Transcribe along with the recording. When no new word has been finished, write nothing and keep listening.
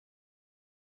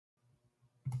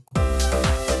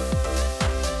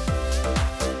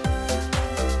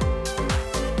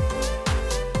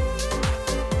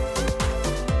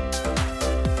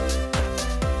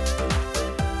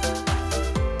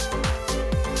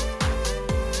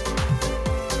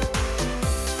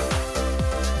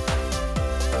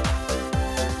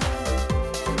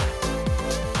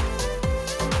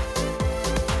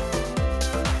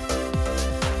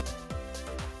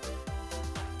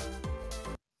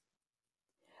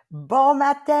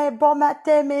Bon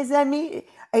matin, mes amis.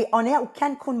 Et on est au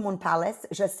Cancun Moon Palace.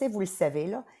 Je sais, vous le savez,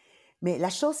 là. Mais la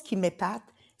chose qui m'épate,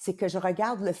 c'est que je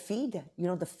regarde le feed,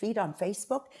 the feed on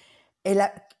Facebook, et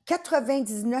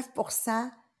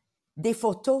 99% des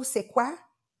photos, c'est quoi?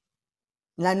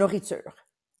 La nourriture.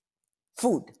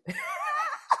 Food.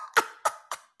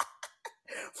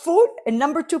 Food, and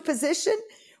number 2 position,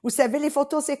 vous savez, les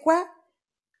photos, c'est quoi?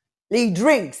 Les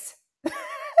drinks.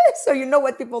 So you know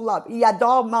what people love. Ils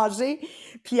adorent manger,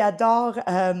 puis ils adorent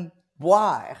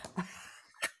boire.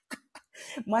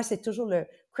 Moi, c'est toujours le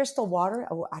crystal water.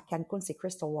 À Cancun, c'est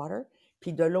crystal water,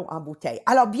 puis de l'eau en bouteille.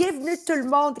 Alors, bienvenue tout le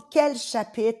monde. Quel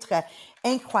chapitre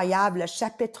incroyable.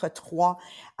 Chapitre 3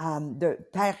 de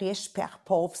Père riche, Père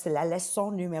pauvre. C'est la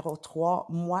leçon numéro 3.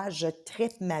 Moi, je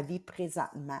tripe ma vie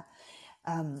présentement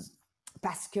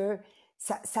parce que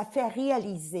ça fait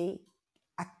réaliser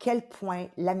à quel point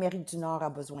l'Amérique du Nord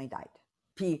a besoin d'aide.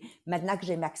 Puis maintenant que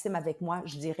j'ai Maxime avec moi,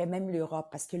 je dirais même l'Europe,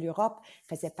 parce que l'Europe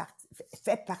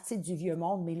fait partie du vieux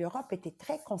monde, mais l'Europe était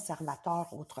très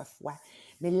conservateur autrefois.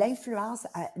 Mais l'influence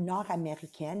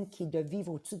nord-américaine, qui est de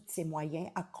vivre au-dessus de ses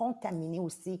moyens, a contaminé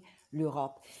aussi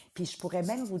l'Europe. Puis je pourrais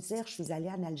même vous dire, je suis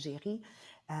allée en Algérie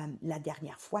la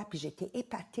dernière fois, puis j'étais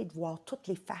épatée de voir toutes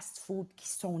les fast-foods qui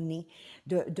sont nés,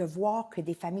 de voir que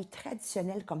des familles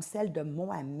traditionnelles comme celle de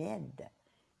Mohamed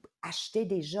achetaient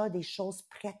déjà des choses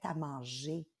prêtes à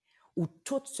manger, où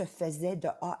tout se faisait de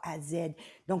A à Z.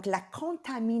 Donc, la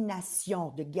contamination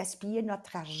de gaspiller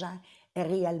notre argent est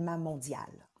réellement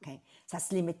mondiale. Okay? Ça ne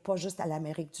se limite pas juste à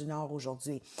l'Amérique du Nord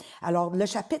aujourd'hui. Alors, le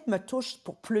chapitre me touche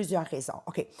pour plusieurs raisons.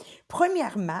 OK.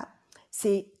 Premièrement,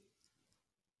 c'est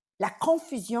la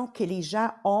confusion que les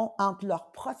gens ont entre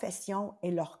leur profession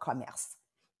et leur commerce.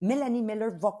 Melanie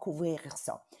Miller va couvrir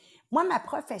ça. Moi, ma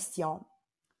profession,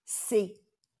 c'est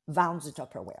vendre du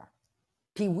Tupperware.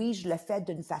 Puis oui, je le fais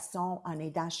d'une façon en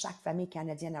aidant chaque famille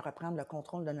canadienne à reprendre le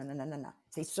contrôle de non,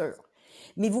 c'est sûr.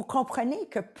 Mais vous comprenez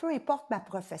que peu importe ma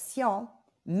profession,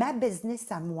 ma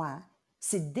business à moi,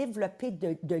 c'est développer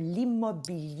de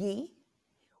l'immobilier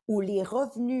où les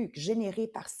revenus générés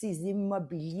par ces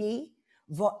immobiliers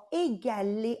vont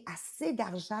égaler assez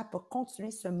d'argent pour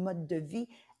continuer ce mode de vie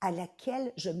à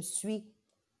laquelle je me suis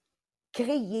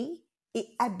créée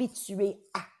et habituée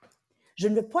à. Je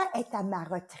ne veux pas être à ma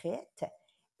retraite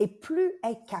et plus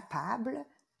être capable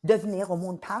de venir au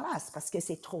Moon Palace parce que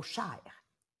c'est trop cher.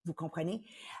 Vous comprenez?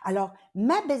 Alors,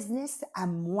 ma business à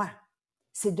moi,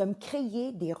 c'est de me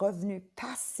créer des revenus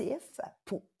passifs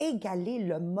pour égaler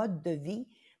le mode de vie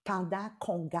pendant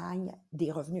qu'on gagne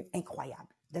des revenus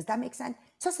incroyables. Does that make sense?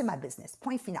 Ça, c'est ma business.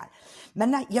 Point final.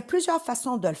 Maintenant, il y a plusieurs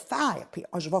façons de le faire, puis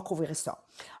je vais couvrir ça.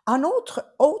 En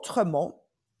autre mot,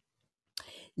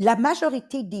 la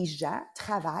majorité des gens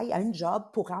travaillent à un job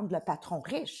pour rendre le patron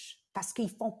riche parce qu'ils ne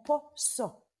font pas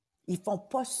ça. Ils ne font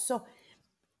pas ça.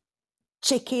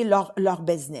 Checker leur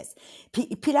business.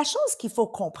 Puis la chose qu'il faut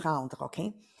comprendre, OK?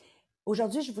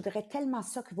 Aujourd'hui, je voudrais tellement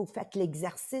ça que vous faites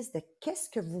l'exercice de qu'est-ce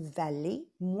que vous valez,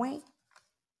 moins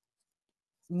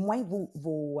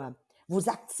vos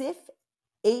actifs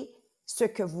et ce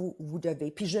que vous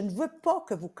devez. Puis je ne veux pas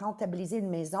que vous comptabilisez une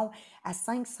maison à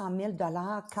 500 000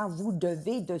 $ quand vous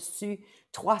devez dessus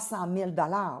 300 000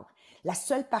 $. La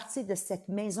seule partie de cette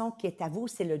maison qui est à vous,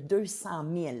 c'est le 200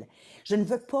 000. Je ne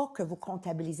veux pas que vous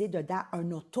comptabilisez dedans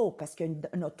un auto, parce qu'un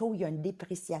auto, il y a une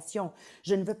dépréciation.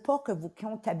 Je ne veux pas que vous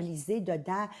comptabilisez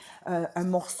dedans un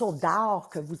morceau d'or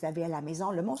que vous avez à la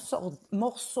maison. Le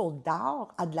morceau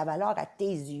d'or a de la valeur à tes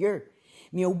yeux.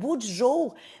 Mais au bout du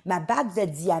jour, ma bague de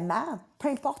diamants, peu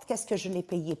importe qu'est-ce que je l'ai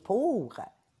payé pour,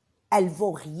 elle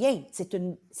vaut rien.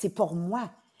 C'est pour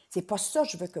moi. C'est pas ça que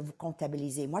je veux que vous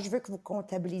comptabilisez. Moi, je veux que vous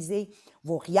comptabilisez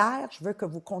vos REER, je veux que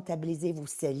vous comptabilisez vos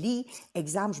CELI.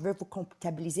 Exemple, je veux que vous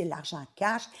comptabilisez l'argent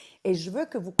cash et je veux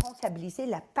que vous comptabilisez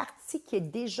la partie qui est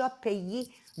déjà payée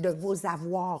de vos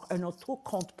avoirs. Un auto ne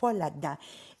compte pas là-dedans.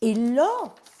 Et là,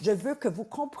 je veux que vous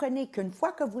compreniez qu'une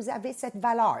fois que vous avez cette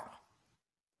valeur,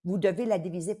 vous devez la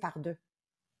diviser par 2.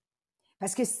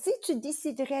 Parce que si tu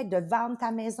déciderais de vendre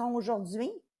ta maison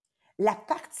aujourd'hui, la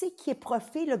partie qui est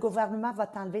profit, le gouvernement va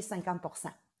t'enlever 50 %.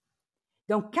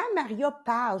 Donc, quand Maria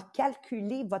parle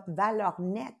calculer votre valeur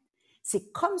nette,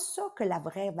 C'est comme ça que la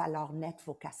vraie valeur nette, il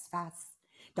faut qu'elle se fasse.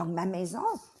 Donc, ma maison,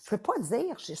 je ne peux pas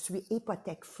dire je suis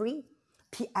hypothèque free,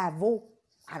 puis elle vaut,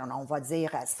 alors on va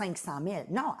dire 500 000.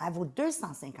 Non, elle vaut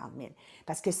 250 000.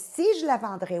 Parce que si je la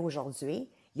vendrais aujourd'hui,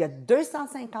 il y a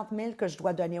 250 000 que je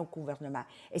dois donner au gouvernement.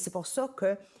 Et c'est pour ça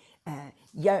que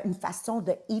il y a une façon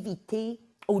d'éviter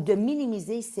ou de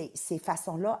minimiser ces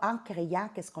façons-là en créant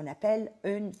ce qu'on appelle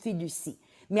une fiducie.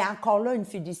 Mais encore là, une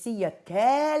fiducie, il y a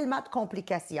tellement de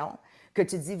complications que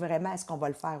tu dis vraiment, est-ce qu'on va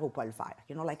le faire ou pas le faire?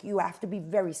 You know, like you have to be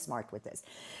very smart with this.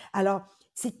 Alors,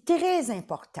 c'est très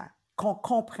important qu'on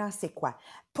comprend c'est quoi.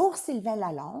 Pour Sylvain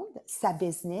Lalonde, sa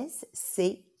business,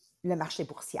 c'est le marché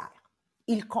boursier.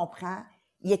 Il comprend,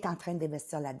 il est en train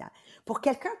d'investir là-dedans. Pour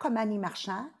quelqu'un comme Annie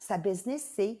Marchand, sa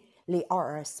business, c'est les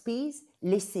RRSPs,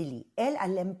 les CELI. Elle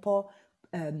n'aime pas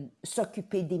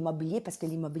s'occuper d'immobilier parce que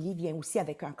l'immobilier vient aussi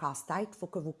avec un casse-tête. Il faut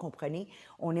que vous compreniez,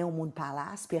 on est au Moon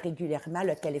Palace, puis régulièrement,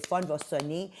 le téléphone va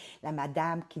sonner, la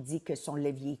madame qui dit que son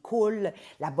levier coule,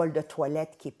 la bolle de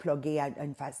toilette qui est pluguée à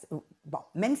une face. Bon,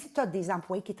 même si tu as des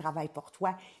employés qui travaillent pour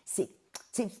toi,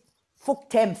 faut que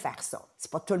tu aimes faire ça.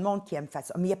 C'est pas tout le monde qui aime faire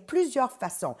ça, mais il y a plusieurs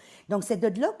façons. Donc, c'est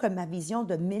de là que ma vision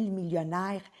de 1000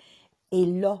 millionnaires est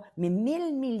là. Mais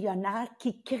 1000 millionnaires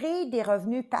qui créent des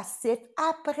revenus passifs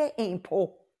après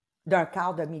impôt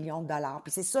d'250 000 $.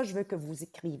 Puis c'est ça que je veux que vous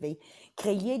écrivez.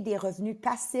 Créer des revenus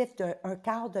passifs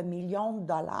d'250 000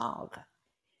 $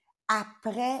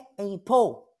 après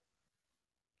impôt.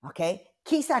 OK?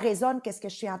 Qui ça résonne? Qu'est-ce que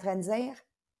je suis en train de dire?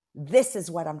 This is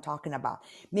what I'm talking about.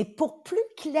 Mais pour plus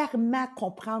clairement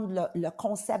comprendre le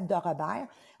concept de Robert,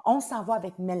 on s'en va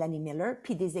avec Mélanie Miller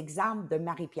puis des exemples de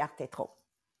Marie-Pierre Tétrault.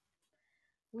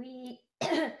 Oui,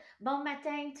 bon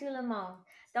matin tout le monde.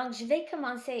 Donc, je vais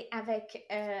commencer avec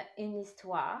une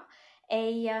histoire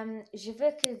et je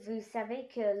veux que vous savez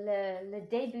que le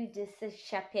début de ce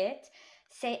chapitre,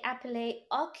 c'est appelé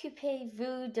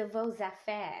Occupez-vous de vos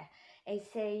affaires. Et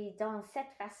c'est dans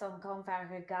cette façon qu'on va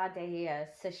regarder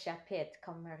ce chapitre,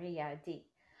 comme Marie a dit.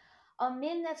 En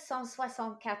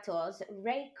 1974,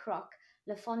 Ray Kroc,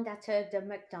 le fondateur de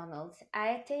McDonald's,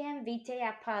 a été invité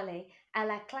à parler à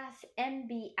la classe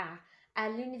MBA à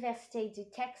l'Université du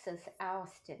Texas à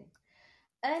Austin.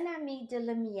 Un ami de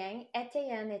le mien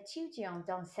était un étudiant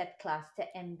dans cette classe de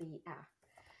MBA.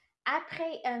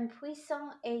 Après une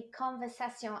puissante et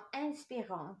conversation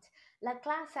inspirante, la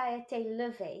classe a été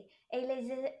levée et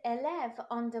les élèves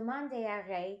ont demandé à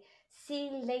Ray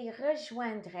s'il les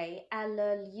rejoindrait à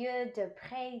leur lieu de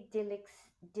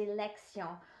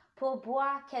prédilection pour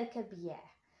boire quelques bières.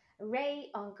 Ray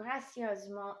a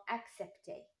gracieusement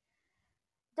accepté.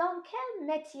 Dans quel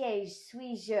métier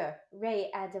suis-je? Ray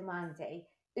a demandé,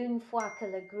 une fois que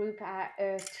le groupe a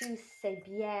eu tous ses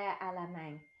bières à la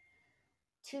main.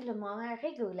 Tout le monde a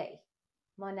rigolé,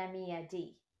 mon ami a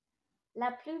dit.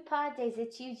 La plupart des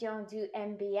étudiants du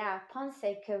MBA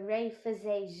pensaient que Ray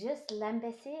faisait juste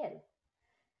l'imbécile.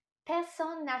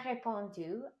 Personne n'a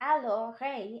répondu, alors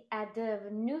Ray a de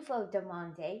nouveau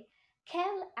demandé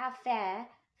quelle affaire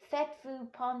faites-vous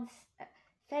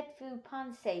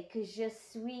penser que je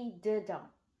suis dedans?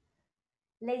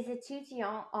 Les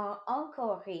étudiants ont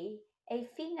encore ri et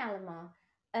finalement,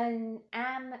 une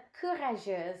âme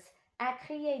courageuse a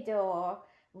crié dehors,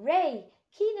 Ray,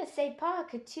 qui ne sait pas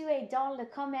que tu es dans le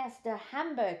commerce de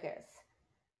hamburgers?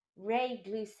 Ray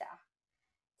gloussa.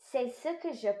 C'est ce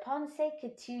que je pensais que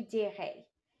tu dirais.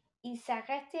 Il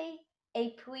s'arrêtait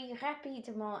et puis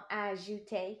rapidement a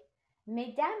ajouté,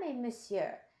 Mesdames et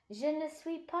messieurs, je ne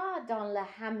suis pas dans la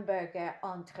hamburger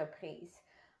entreprise.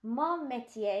 Mon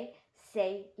métier,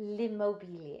 c'est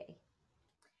l'immobilier.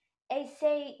 Et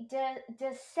c'est de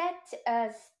cette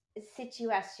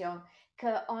situation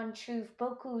qu'on trouve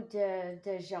beaucoup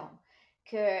de gens,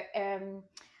 que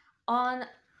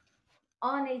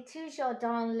on est toujours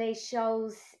dans les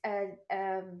choses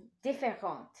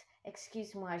différentes.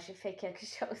 Excuse-moi, je fais quelque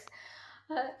chose.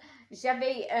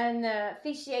 J'avais un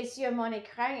fichier sur mon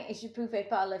écran et je ne pouvais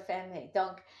pas le fermer.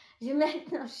 Donc,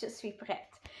 maintenant, je suis prête.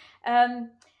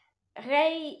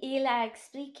 Ray, il a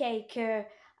expliqué que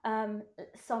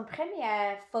son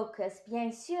premier focus,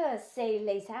 bien sûr, c'est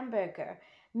les hamburgers,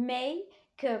 mais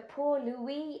que pour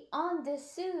lui, en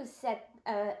dessous cette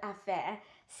affaire,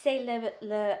 c'est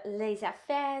les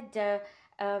affaires de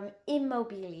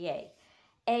immobilier.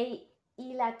 Et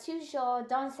il a toujours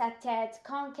dans sa tête,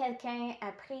 quand quelqu'un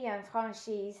a pris une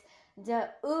franchise, de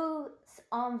où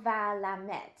on va la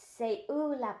mettre, c'est où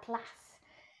la place.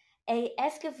 Et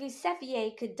est-ce que vous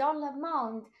saviez que dans le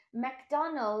monde,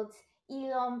 McDonald's,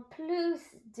 ils ont plus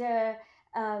de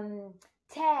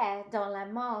terre dans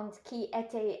le monde qui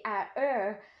était à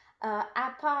eux,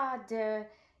 à part de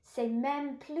c'est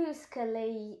même plus que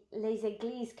les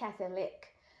églises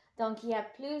catholiques. Donc, il y a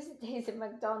plus des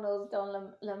McDonald's dans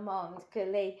le monde que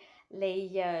les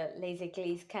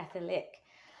églises catholiques.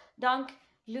 Donc,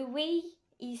 Louis,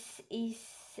 il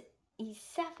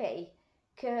savait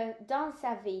que dans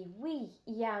sa vie, oui,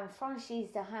 il y a une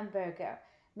franchise de hamburger,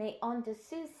 mais en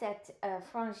dessous de cette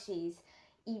franchise,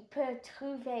 il peut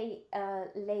trouver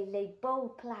les beaux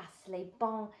places, les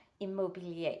bons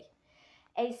immobiliers.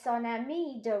 Et son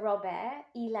ami de Robert,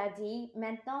 il a dit,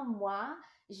 maintenant moi,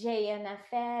 j'ai une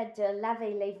affaire de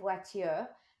laver les voitures,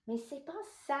 mais c'est pas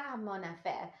ça mon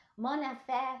affaire. Mon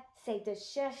affaire, c'est de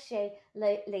chercher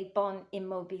les bons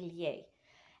immobiliers.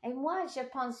 Et moi, je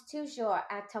pense toujours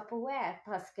à Tupperware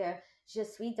parce que je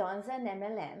suis dans un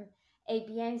MLM. Et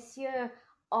bien sûr,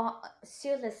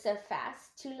 sur la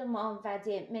surface, tout le monde va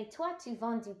dire, mais toi, tu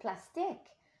vends du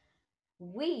plastique.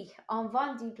 Oui, on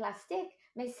vend du plastique,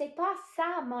 mais c'est pas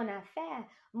ça mon affaire.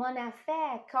 Mon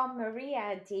affaire, comme Marie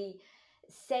a dit,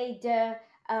 c'est de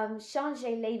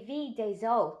changer les vies des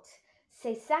autres.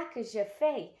 C'est ça que je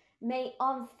fais. Mais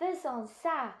en faisant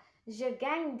ça, je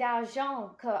gagne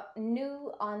d'argent que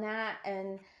nous, on a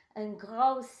un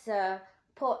gros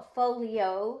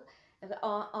portfolio,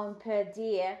 on peut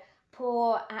dire,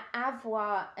 pour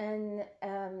avoir un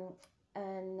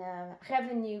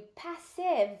revenu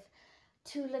passif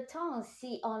tout le temps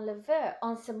si on le veut.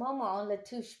 En ce moment, on ne le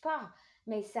touche pas,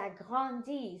 mais ça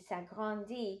grandit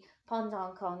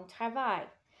pendant qu'on travaille.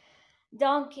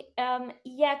 Donc,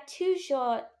 il y a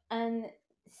toujours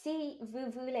si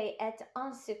vous voulez être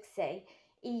un succès,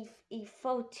 il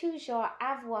faut toujours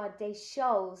avoir des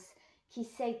choses qui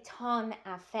sont ton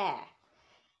affaire.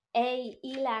 Et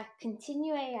il a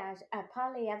continué à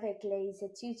parler avec les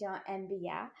étudiants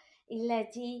MBA. Il a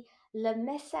dit, le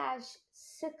message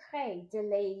secret de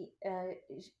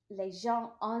les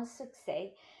gens en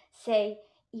succès, c'est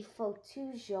il faut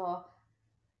toujours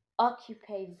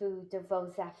occupez-vous de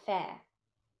vos affaires.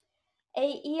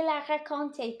 Et il a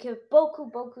raconté que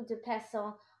beaucoup de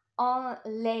personnes ont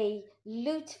les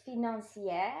luttes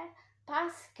financières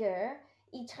parce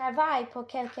qu'ils travaillent pour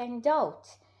quelqu'un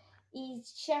d'autre. Ils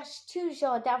cherchent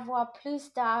toujours d'avoir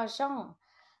plus d'argent.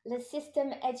 Le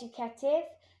système éducatif,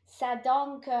 ça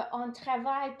donne qu'on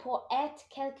travaille pour être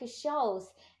quelque chose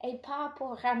et pas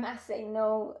pour ramasser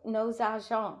nos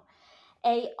argents.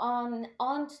 Et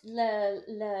entre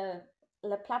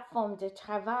la plateforme de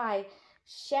travail,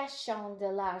 cherchons de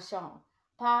l'argent,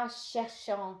 pas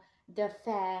cherchons de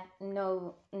faire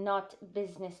notre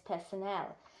business personnel.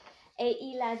 Et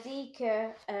il a dit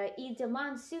qu'il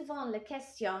demande souvent la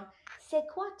question, c'est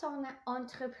quoi ton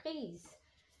entreprise?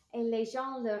 Et les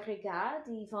gens le regardent,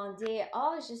 ils vont dire,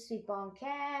 oh, je suis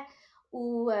bancaire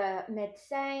ou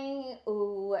médecin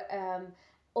ou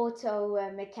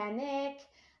auto-mécanique.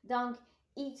 Donc,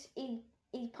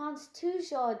 il pense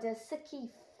toujours de ce qu'il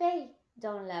fait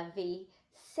dans la vie,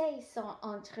 c'est son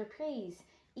entreprise.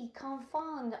 Il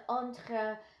confond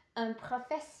entre une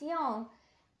profession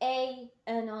et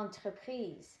une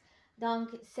entreprise. Donc,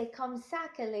 c'est comme ça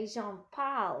que les gens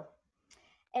parlent.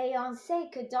 Et on sait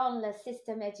que dans le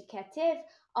système éducatif,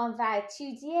 on va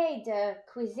étudier de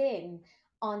cuisine,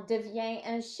 on devient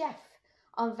un chef,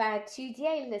 on va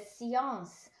étudier les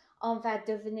sciences, on va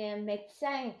devenir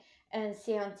médecin, un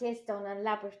scientiste dans un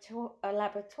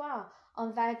laboratoire, on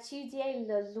va étudier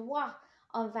la loi,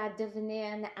 on va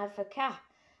devenir un avocat.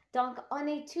 Donc, on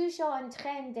est toujours en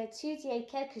train d'étudier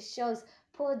quelque chose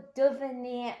pour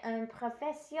devenir une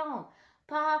profession,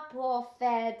 pas pour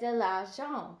faire de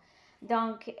l'argent.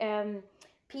 Donc,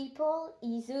 people,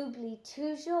 ils oublient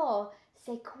toujours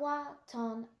c'est quoi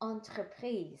ton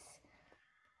entreprise.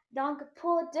 Donc,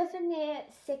 pour devenir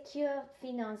sécure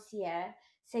financière,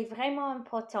 c'est vraiment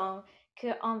important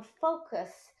qu'on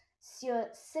focus sur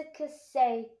ce que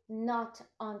c'est notre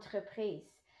entreprise.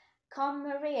 Comme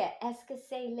Maria, est-ce que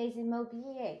c'est les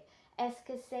immobiliers? Est-ce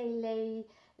que c'est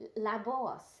la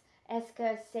bourse? Est-ce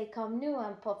que c'est comme nous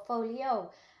un portfolio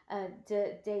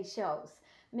des choses?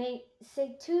 Mais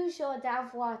c'est toujours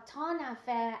d'avoir ton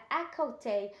affaire à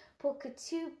côté pour que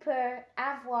tu peux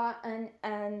avoir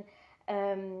un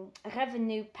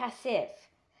revenu passif.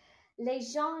 Les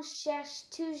gens cherchent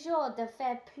toujours de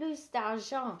faire plus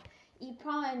d'argent. Ils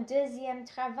prennent un deuxième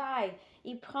travail,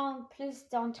 ils prennent plus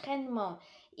d'entraînement,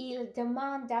 ils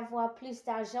demandent d'avoir plus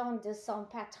d'argent de son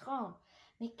patron.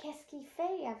 Mais qu'est-ce qu'il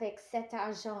fait avec cet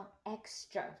argent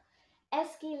extra?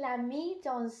 Est-ce qu'il l'a mis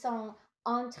dans son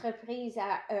entreprise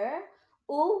à eux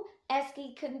ou est-ce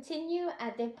qu'il continue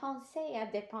à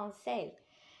dépenser?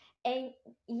 Et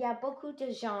il y a beaucoup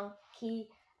de gens qui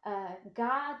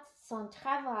gardent son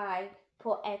travail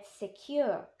pour être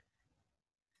secure.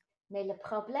 Mais le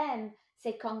problème,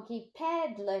 c'est quand ils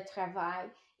perdent le travail,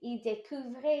 ils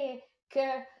découvrirent que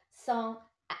son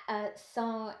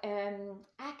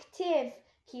actif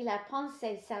qu'il a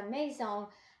pensé sa maison,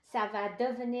 ça va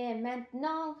devenir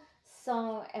maintenant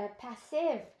son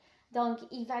passif. Donc,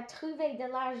 il va trouver de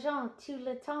l'argent tout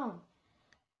le temps.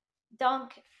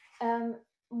 Donc,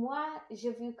 moi, je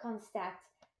vous constate,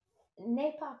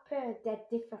 n'aie pas peur d'être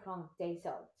différent des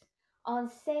autres. On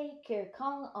sait que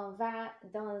quand on va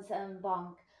dans une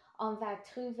banque, on va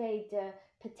trouver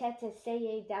peut-être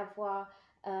essayer d'avoir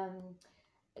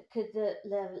que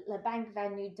la banque va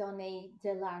nous donner de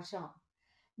l'argent.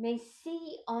 Mais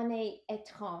si on est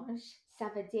étrange, ça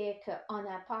veut dire qu'on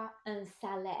n'a pas un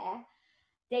salaire.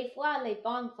 Des fois, les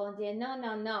banques vont dire non,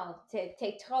 non, non,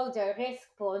 t'es trop de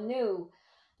risques pour nous.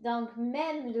 Donc,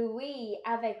 même lui,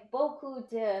 avec beaucoup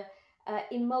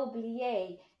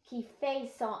d'immobilier, qui fait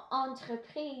son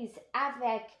entreprise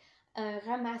avec un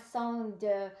ramassant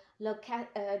de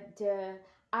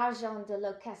argent de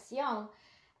location,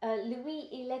 lui,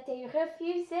 il était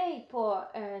refusé pour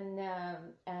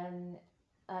un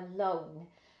loan.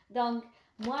 Donc,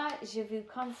 moi, je vous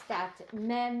constate,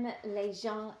 même les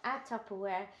gens à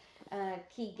Tupperware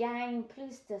qui gagnent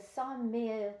plus de 100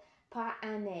 000 par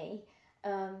année,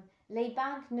 les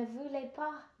banques ne voulaient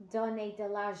pas donner de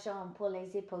l'argent pour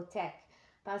les hypothèques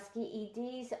parce qu'ils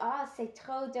disent « Ah, c'est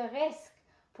trop de risques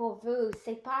pour vous,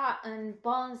 c'est pas un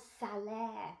bon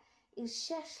salaire. » Ils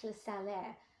cherchent le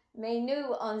salaire. Mais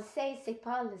nous, on sait que ce n'est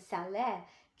pas le salaire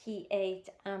qui est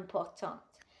important.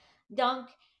 Donc,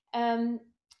 le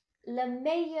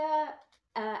meilleur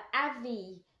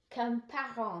avis qu'un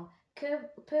parent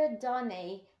peut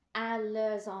donner à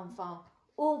leurs enfants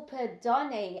ou peut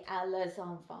donner à leurs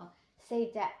enfants,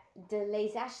 c'est de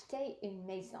les acheter une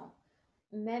maison,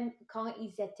 même quand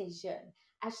ils étaient jeunes.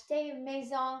 Acheter une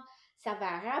maison, ça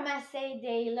va ramasser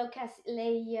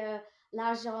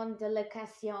l'argent de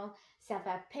location, ça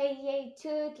va payer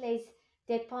toutes les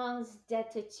dépenses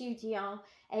d'être étudiant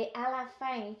et à la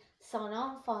fin, son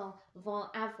enfant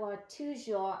va avoir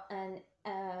toujours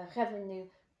un revenu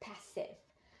passif.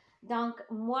 Donc,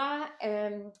 moi,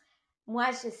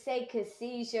 je sais que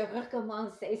si je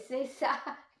recommençais, c'est ça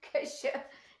que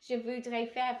je voudrais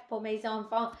faire pour mes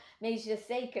enfants, mais je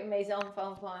sais que mes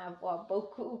enfants vont avoir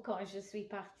beaucoup quand je suis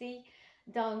partie.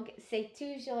 Donc, c'est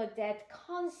toujours d'être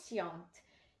consciente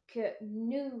que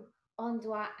nous, on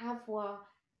doit avoir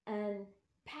un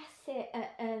passé,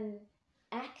 un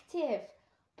actif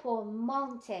pour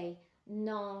monter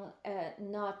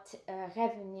notre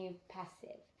revenu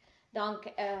passif.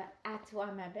 Donc, à toi,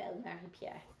 ma belle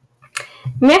Marie-Pierre.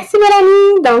 Merci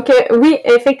Mélanie. Donc oui,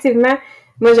 effectivement,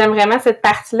 moi j'aime vraiment cette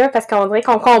partie-là parce qu'on dirait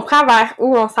qu'on comprend vers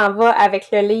où on s'en va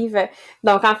avec le livre.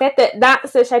 Donc en fait, dans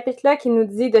ce chapitre-là qui nous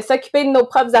dit de s'occuper de nos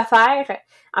propres affaires,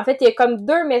 en fait, il y a comme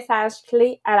 2 messages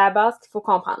clés à la base qu'il faut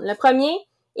comprendre. Le premier,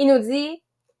 il nous dit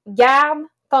garde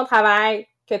ton travail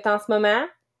que tu as en ce moment,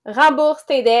 rembourse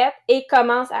tes dettes et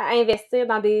commence à investir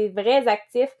dans des vrais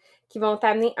actifs qui vont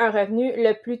t'amener un revenu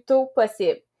le plus tôt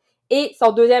possible. Et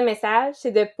son deuxième message,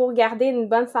 c'est de pour garder une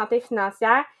bonne santé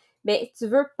financière, ben tu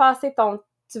veux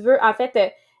en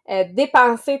fait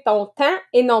dépenser ton temps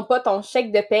et non pas ton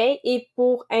chèque de paye et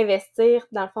pour investir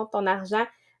dans le fond ton argent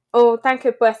autant que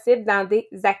possible dans des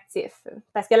actifs.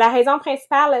 Parce que la raison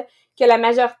principale que la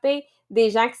majorité des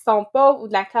gens qui sont pauvres ou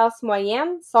de la classe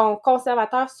moyenne sont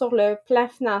conservateurs sur le plan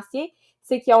financier,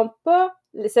 c'est qu'ils n'ont pas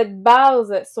cette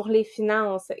base sur les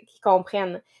finances qu'ils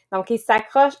comprennent. Donc, ils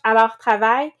s'accrochent à leur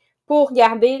travail pour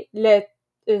garder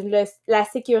la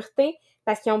sécurité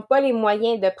parce qu'ils n'ont pas les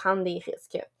moyens de prendre des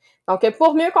risques. Donc,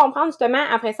 pour mieux comprendre, justement,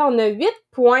 après ça, on a 8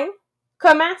 points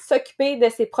comment s'occuper de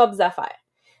ses propres affaires.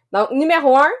 Donc,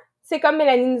 numéro 1, c'est comme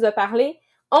Mélanie nous a parlé,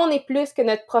 on est plus que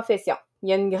notre profession. Il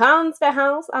y a une grande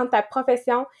différence entre ta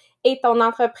profession et ton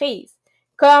entreprise.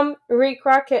 Comme Ray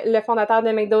Kroc, le fondateur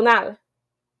de McDonald's.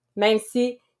 Même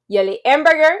si il y a les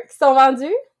hamburgers qui sont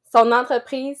vendus, son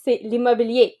entreprise, c'est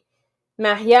l'immobilier.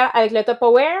 Maria avec le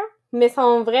Tupperware, mais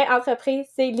son vrai entreprise,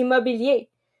 c'est l'immobilier.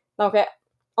 Donc,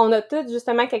 on a tous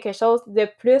justement quelque chose de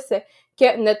plus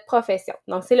que notre profession.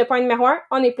 Donc, c'est le point numéro 1,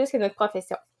 on est plus que notre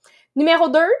profession. Numéro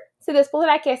 2, c'est de se poser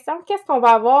la question, qu'est-ce qu'on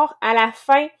va avoir à la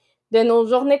fin de nos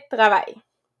journées de travail?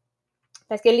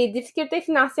 Parce que les difficultés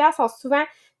financières sont souvent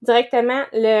directement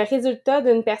le résultat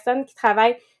d'une personne qui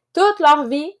travaille toute leur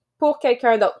vie pour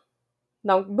quelqu'un d'autre.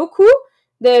 Donc, beaucoup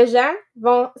de gens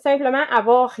vont simplement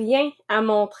avoir rien à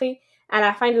montrer à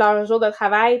la fin de leur jour de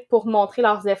travail pour montrer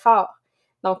leurs efforts.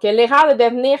 Donc, l'erreur de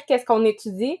devenir qu'est-ce qu'on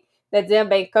étudie, de dire,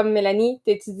 ben comme Mélanie,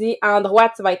 tu étudies en droit,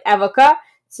 tu vas être avocat,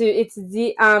 tu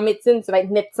étudies en médecine, tu vas être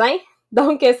médecin.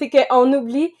 Donc, c'est qu'on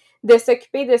oublie de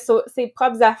s'occuper de ses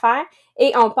propres affaires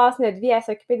et on passe notre vie à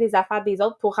s'occuper des affaires des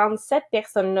autres pour rendre cette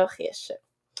personne-là riche.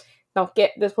 Donc,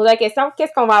 de se poser la question,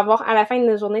 qu'est-ce qu'on va avoir à la fin de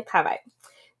notre journée de travail?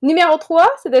 Numéro 3,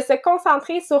 c'est de se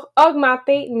concentrer sur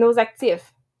augmenter nos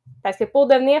actifs. Parce que pour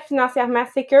devenir financièrement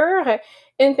sécure,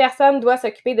 une personne doit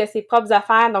s'occuper de ses propres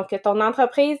affaires. Donc, ton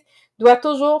entreprise doit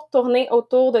toujours tourner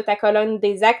autour de ta colonne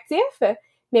des actifs,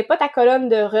 mais pas ta colonne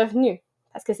de revenus.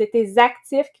 Parce que c'est tes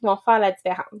actifs qui vont faire la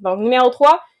différence. Donc, numéro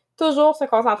 3, toujours se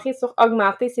concentrer sur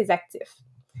augmenter ses actifs.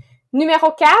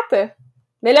 Numéro 4,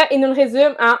 mais là, il nous le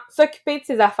résume en s'occuper de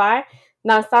ses affaires,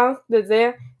 dans le sens de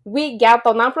dire, oui, garde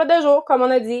ton emploi de jour, comme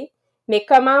on a dit, mais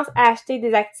commence à acheter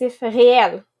des actifs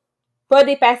réels. Pas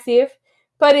des passifs,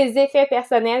 pas des effets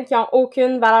personnels qui ont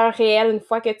aucune valeur réelle une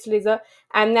fois que tu les as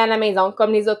amenés à la maison,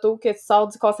 comme les autos que tu sors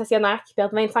du concessionnaire qui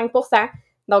perdent 25%.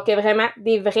 Donc, vraiment,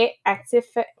 des vrais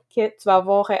actifs que tu vas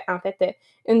avoir, en fait,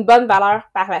 une bonne valeur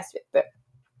par la suite.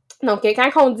 Donc, quand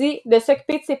on dit de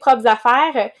s'occuper de ses propres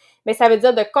affaires, bien, ça veut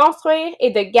dire de construire et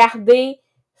de garder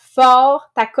fort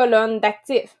ta colonne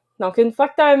d'actifs. Donc, une fois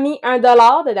que tu as mis $1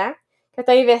 dedans, que tu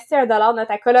as investi $1 dans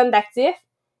ta colonne d'actifs,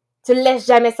 tu le laisses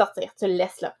jamais sortir. Tu le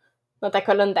laisses là, dans ta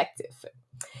colonne d'actifs.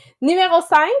 Numéro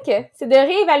 5, c'est de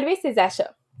réévaluer ses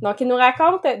achats. Donc, il nous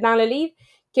raconte dans le livre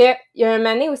qu'il y a une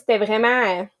année où c'était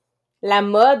vraiment la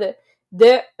mode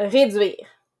de réduire,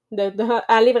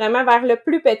 d'aller vraiment vers le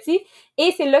plus petit.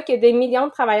 Et c'est là que des millions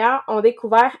de travailleurs ont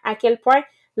découvert à quel point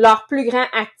leur plus grand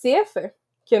actif,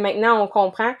 que maintenant on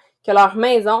comprend que leur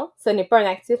maison, ce n'est pas un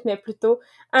actif, mais plutôt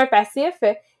un passif,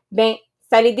 ben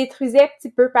ça les détruisait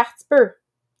petit peu par petit peu.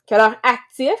 Que leur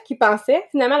actif, qu'ils pensaient,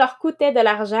 finalement leur coûtait de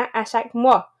l'argent à chaque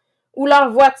mois. Ou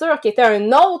leur voiture, qui était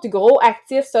un autre gros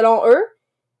actif selon eux,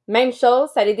 même chose,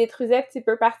 ça les détruisait petit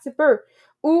peu par petit peu.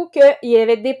 Ou qu'ils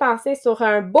avaient dépensé sur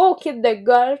un beau kit de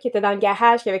golf qui était dans le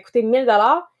garage, qui avait coûté 1000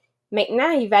 $, maintenant,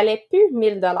 il valait plus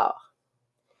 1000 $.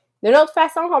 D'une autre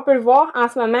façon qu'on peut le voir en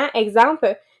ce moment,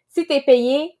 exemple, si tu es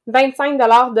payé 25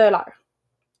 $ de l'heure,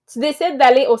 tu décides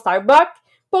d'aller au Starbucks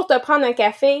pour te prendre un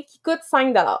café qui coûte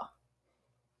 5 $.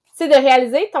 C'est de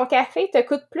réaliser que ton café te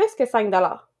coûte plus que 5 $.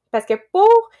 Parce que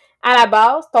pour, à la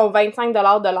base, ton 25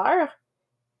 $ de l'heure,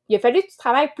 il a fallu que tu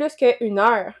travailles plus qu'une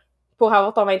heure pour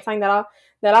avoir ton 25 $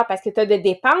 de l'heure parce que tu as des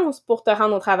dépenses pour te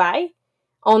rendre au travail.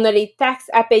 On a les taxes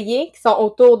à payer qui sont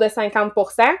autour de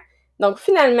 50%. Donc,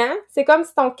 finalement, c'est comme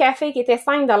si ton café qui était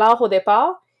 5 $ au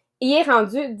départ, il est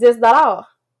rendu 10 $.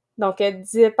 Donc,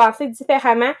 penser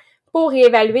différemment pour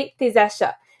réévaluer tes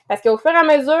achats. Parce qu'au fur et à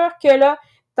mesure que là,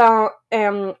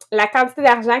 la quantité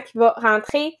d'argent qui va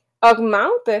rentrer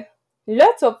augmente, là,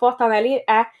 tu vas pouvoir t'en aller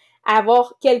à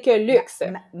avoir quelques luxes.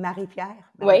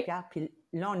 Marie-Pierre, Oui. Puis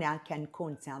là, on est en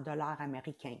Cancun, c'est en dollars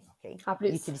américains, OK? En plus.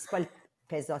 Ils n'utilisent pas le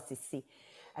pesos ici.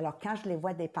 Alors, quand je les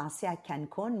vois dépenser à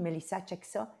Cancun, Melissa, check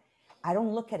ça. I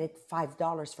don't look at it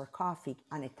 $5 for coffee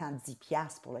en étant 10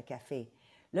 $ pour le café.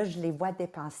 Là, je les vois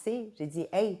dépenser. J'ai dit,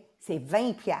 hey, c'est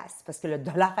 20 $ parce que le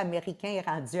dollar américain est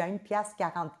rendu à 1 $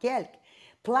 40 quelques.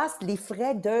 Plus les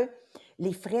frais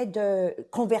de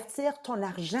convertir ton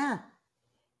argent.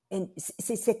 Et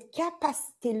c'est cette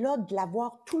capacité-là de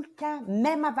l'avoir tout le temps,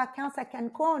 même en vacances à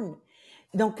Cancun.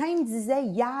 Donc, quand il me disait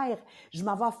hier, je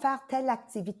m'en vais faire telle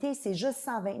activité, c'est juste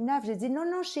 129, j'ai dit,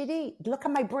 non, chérie, look at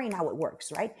my brain, how it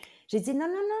works, right? J'ai dit, non,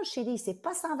 chérie, c'est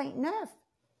pas 129.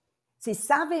 C'est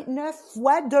 129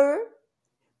 fois 2,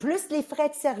 plus les frais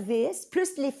de service,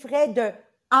 plus les frais de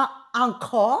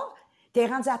encore. T'es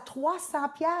rendu à 300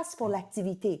 $ pour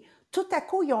l'activité. Tout à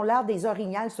coup, ils ont l'air des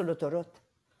orignals sur l'autoroute.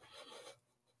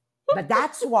 But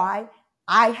that's why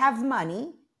I have money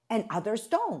and others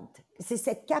don't. C'est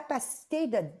cette capacité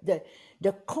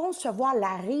de concevoir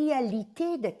la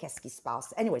réalité de qu'est-ce qui se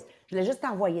passe. Anyways, je voulais juste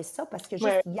envoyer ça parce que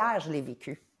juste hier, je l'ai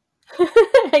vécu.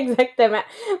 Exactement.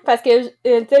 Parce que,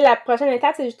 tu sais, la prochaine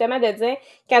étape, c'est justement de dire,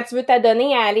 quand tu veux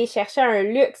t'adonner à aller chercher un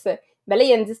luxe, ben là, il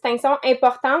y a une distinction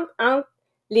importante entre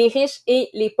les riches et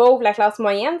les pauvres, la classe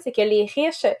moyenne. C'est que les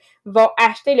riches vont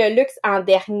acheter le luxe en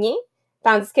dernier,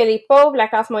 tandis que les pauvres, la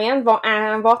classe moyenne, vont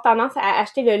avoir tendance à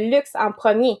acheter le luxe en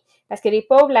premier. Parce que les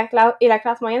pauvres et la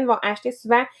classe moyenne vont acheter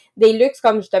souvent des luxes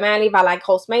comme justement aller vers la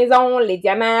grosse maison, les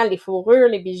diamants, les fourrures,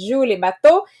 les bijoux, les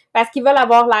bateaux, parce qu'ils veulent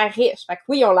avoir l'air riches. Fait que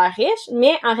oui, ils ont l'air riches,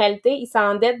 mais en réalité, ils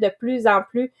s'endettent de plus en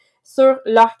plus sur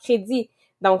leur crédit.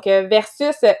 Donc,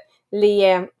 versus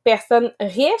les personnes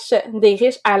riches, des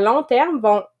riches à long terme,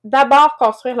 vont d'abord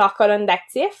construire leur colonne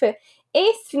d'actifs et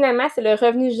finalement, c'est le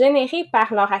revenu généré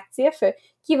par leurs actifs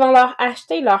qui vont leur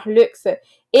acheter leur luxe.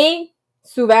 Et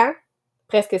souvent,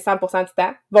 presque 100% du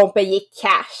temps, vont payer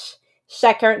cash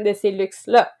chacun de ces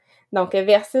luxes-là. Donc,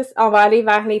 versus, on va aller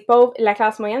vers les pauvres, la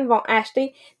classe moyenne vont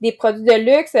acheter des produits de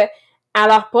luxe à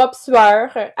leur propre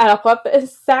sueur, à leur propre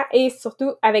sang et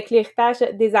surtout avec l'héritage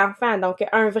des enfants. Donc,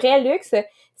 un vrai luxe,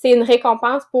 c'est une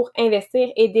récompense pour investir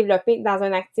et développer dans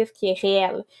un actif qui est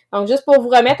réel. Donc, juste pour vous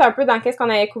remettre un peu dans qu'est-ce qu'on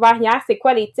avait couvert hier, c'est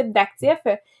quoi les types d'actifs?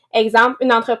 Exemple,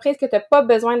 une entreprise que tu n'as pas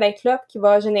besoin d'être là, qui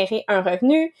va générer un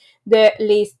revenu, de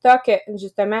les stocks,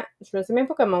 justement, je ne sais même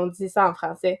pas comment on dit ça en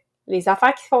français, les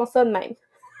affaires qui font ça de même,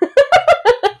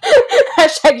 à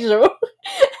chaque jour.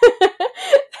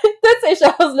 Toutes ces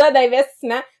choses-là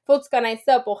d'investissement, faut que tu connaisses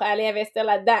ça pour aller investir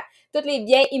là-dedans. Tous les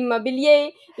biens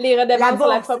immobiliers, les redevances sur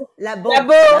la propriété. La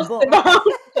bourse, c'est bon,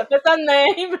 je fais ça de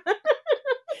même.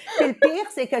 Puis le pire,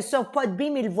 c'est que sur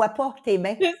Podbeam, il ne voit pas tes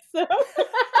mains. C'est ça.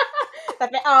 Ça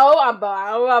fait en haut, en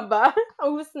bas, en haut, en bas.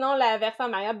 Ou sinon, la version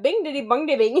en arrière, bing, didi, bong,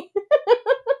 di, bing.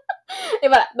 Et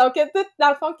voilà. Donc, tout, dans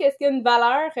le fond, qu'est-ce qu'une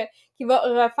valeur qui va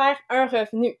refaire un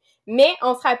revenu. Mais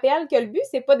on se rappelle que le but,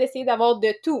 c'est pas d'essayer d'avoir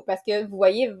de tout. Parce que, vous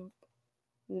voyez,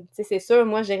 c'est sûr,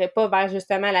 moi, je n'irai pas vers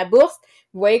justement la bourse.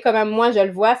 Vous voyez comment moi, je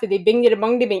le vois, c'est des bing, des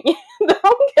bong, des bing.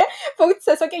 Donc, faut que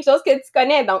ce soit quelque chose que tu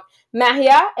connais. Donc,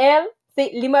 Maria, elle, c'est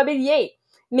l'immobilier.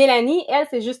 Mélanie, elle,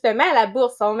 c'est justement la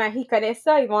bourse. Son mari connaît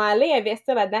ça, ils vont aller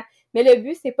investir là-dedans. Mais le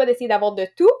but, c'est pas d'essayer d'avoir de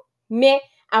tout, mais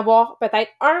avoir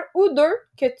peut-être un ou deux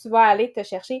que tu vas aller te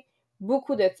chercher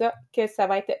beaucoup de ça, que ça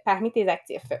va être parmi tes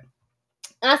actifs.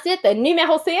 Ensuite,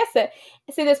 numéro 6,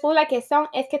 c'est de se poser la question,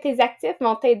 est-ce que tes actifs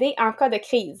vont t'aider en cas de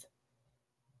crise?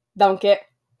 Donc,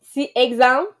 si,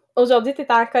 exemple, aujourd'hui, tu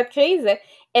es en cas de crise,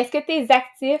 est-ce que tes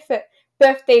actifs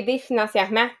peuvent t'aider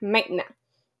financièrement maintenant?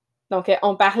 Donc,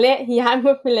 on parlait hier,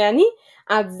 moi, Mélanie,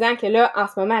 en disant que là, en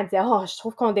ce moment, elle disait « Oh, je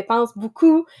trouve qu'on dépense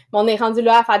beaucoup, mais on est rendu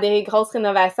là à faire des grosses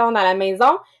rénovations dans la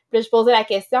maison. » Puis là, je posais la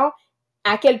question,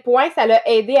 à quel point ça l'a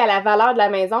aidé à la valeur de la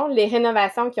maison, les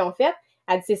rénovations qu'ils ont faites.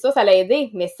 Elle dit, c'est ça, ça l'a aidé,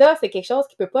 mais ça, c'est quelque chose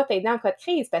qui peut pas t'aider en cas de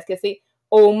crise parce que c'est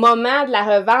au moment de la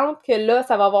revente que là,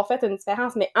 ça va avoir fait une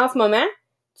différence. Mais en ce moment,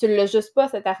 tu ne l'as juste pas,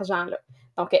 cet argent-là.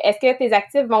 Donc, est-ce que tes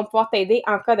actifs vont pouvoir t'aider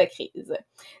en cas de crise?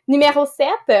 Numéro 7,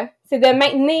 c'est de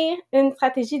maintenir une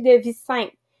stratégie de vie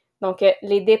simple. Donc,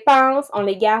 les dépenses, on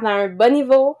les garde à un bon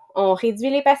niveau, on réduit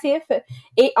les passifs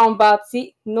et on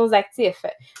bâtit nos actifs.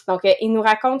 Donc, il nous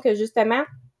raconte que justement,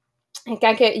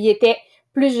 quand il était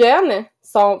plus jeune,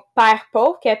 son père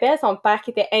pauvre, qu'il appelle, son père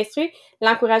qui était instruit,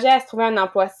 l'encourageait à se trouver un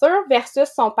emploi sûr versus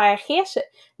son père riche,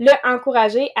 l'a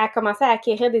encouragé à commencer à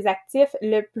acquérir des actifs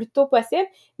le plus tôt possible,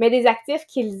 mais des actifs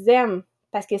qu'ils aiment.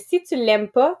 Parce que si tu l'aimes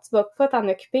pas, tu vas pas t'en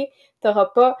occuper, tu n'auras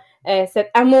pas cet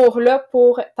amour-là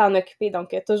pour t'en occuper.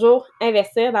 Donc, toujours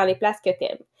investir dans les places que tu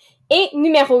aimes. Et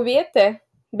numéro 8,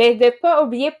 ben, de pas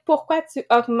oublier pourquoi tu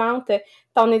augmentes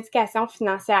ton éducation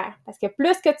financière. Parce que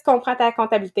plus que tu comprends ta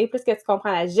comptabilité, plus que tu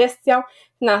comprends la gestion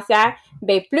financière,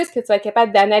 ben, plus que tu vas être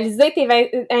capable d'analyser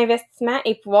tes investissements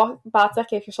et pouvoir bâtir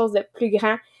quelque chose de plus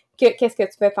grand que qu'est-ce que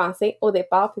tu peux penser au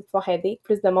départ puis pouvoir aider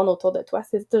plus de monde autour de toi.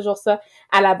 C'est toujours ça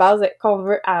à la base qu'on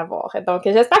veut avoir. Donc,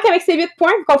 j'espère qu'avec ces 8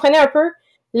 points, vous comprenez un peu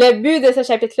le but de ce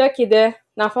chapitre-là qui est de,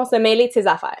 dans le fond, se mêler de ses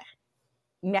affaires.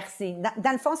 Merci.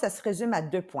 Dans le fond, ça se résume à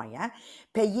 2 points. Hein?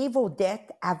 Payez vos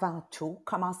dettes avant tout.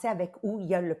 Commencez avec où il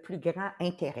y a le plus grand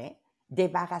intérêt.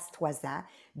 Débarrasse-toi-en.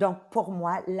 Donc, pour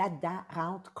moi, là-dedans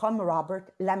rentre, comme Robert,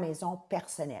 la maison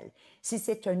personnelle. Si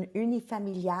c'est une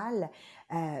unifamiliale,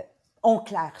 on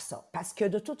claire ça. Parce que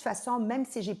de toute façon, même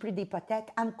si j'ai plus d'hypothèque,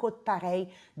 elle me coûte pareil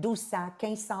 1200,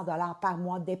 1500 $ par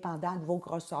mois, dépendant de vos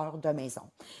grosseurs de maison.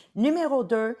 Numéro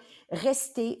 2,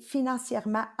 restez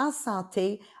financièrement en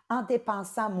santé en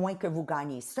dépensant moins que vous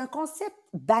gagnez. C'est un concept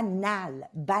banal.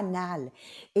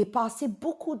 Et passez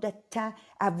beaucoup de temps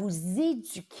à vous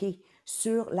éduquer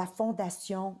sur la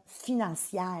fondation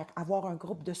financière, avoir un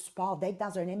groupe de support, d'être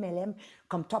dans un MLM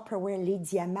comme Tupperware, les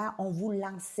diamants, on vous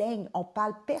l'enseigne, on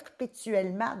parle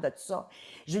perpétuellement de ça.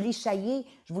 Julie Chaillé,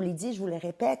 je vous l'ai dit, je vous le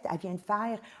répète, elle vient de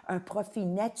faire un profit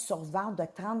net sur vente de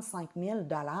 35 000 $.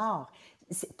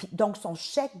 Donc, son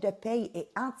chèque de paye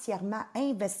est entièrement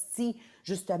investi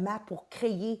justement pour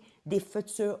créer des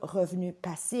futurs revenus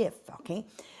passifs. OK?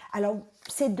 Alors,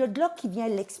 c'est de là qui vient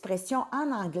l'expression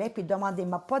en anglais, puis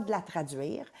demandez-moi pas de la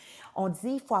traduire. On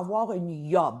dit il faut avoir une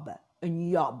job,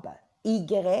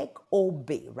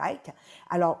 Y-O-B, right?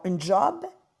 Alors, une job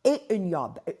et une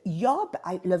job. Job,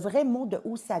 le vrai mot de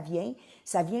où ça vient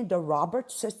de Robert,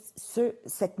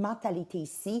 cette mentalité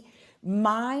ici.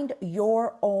 Mind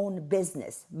your own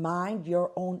business. Mind your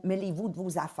own. Mêlez-vous de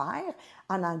vos affaires.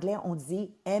 En anglais, on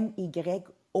dit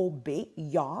M-Y-O-B,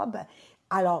 job.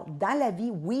 Alors, dans la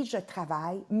vie, oui, je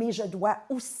travaille, mais je dois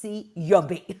aussi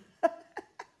jobber.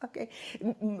 OK?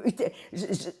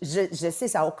 Je sais,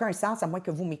 ça n'a aucun sens, à moins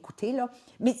que vous m'écoutez, là.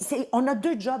 Mais on a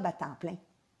 2 jobs à temps plein.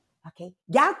 OK?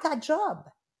 Garde ta job.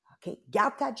 OK?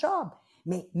 Garde ta job.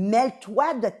 Mais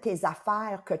mêle-toi de tes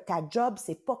affaires, que ta job,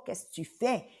 c'est pas qu'est-ce que tu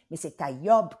fais, mais c'est ta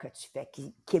job que tu fais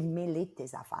qui est mêlée de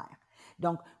tes affaires.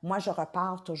 Donc, moi, je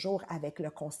repars toujours avec le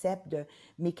concept de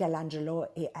Michelangelo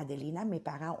et Adelina. Mes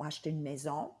parents ont acheté une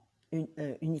maison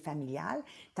unifamiliale,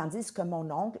 tandis que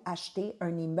mon oncle a acheté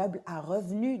un immeuble à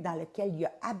revenus dans lequel il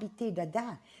a habité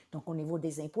dedans. Donc, au niveau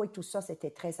des impôts et tout ça,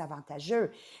 c'était très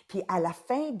avantageux. Puis, à la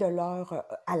fin de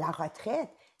à la retraite,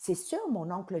 c'est sûr, mon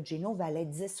oncle Gino valait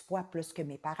 10 fois plus que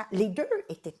mes parents. Les deux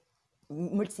étaient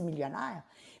multimillionnaire.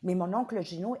 Mais mon oncle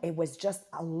Gino, it was just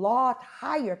a lot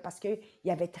higher parce qu'il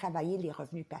avait travaillé les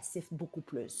revenus passifs beaucoup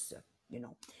plus. You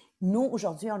know. Nous,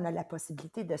 aujourd'hui, on a la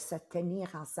possibilité de se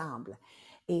tenir ensemble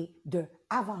et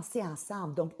d'avancer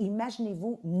ensemble. Donc,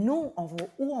 imaginez-vous, nous,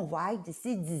 où on va être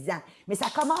d'ici 10 ans. Mais ça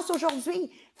commence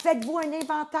aujourd'hui. Faites-vous un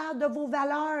inventaire de vos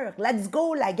valeurs. Let's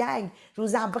go, la gang. Je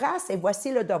vous embrasse et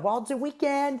voici le devoir du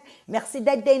week-end. Merci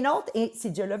d'être des nôtres et si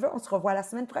Dieu le veut, on se revoit la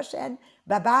semaine prochaine.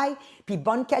 Bye-bye. Puis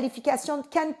bonne qualification de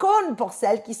Cancun pour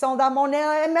celles qui sont dans mon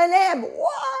MLM.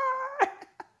 Wow!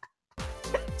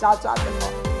 Ciao, ciao tout le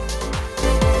monde.